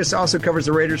 Marcus also covers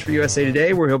the Raiders for USA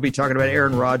Today, where he'll be talking about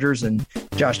Aaron Rodgers and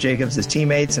Josh Jacobs, his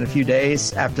teammates, in a few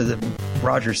days after the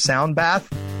Rodgers sound bath.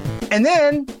 And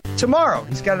then tomorrow,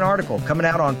 he's got an article coming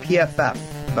out on PFF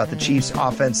about the Chiefs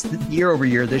offense year over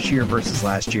year, this year versus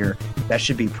last year. That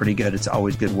should be pretty good. It's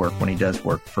always good work when he does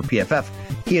work for PFF.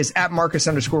 He is at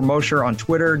Marcus_Mosher on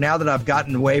Twitter. Now that I've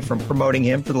gotten away from promoting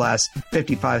him for the last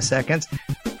 55 seconds,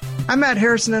 I'm at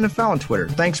Harrison NFL on Twitter.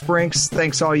 Thanks, Brinks.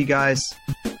 Thanks, all you guys.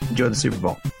 Enjoy the Super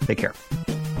Bowl. Take care.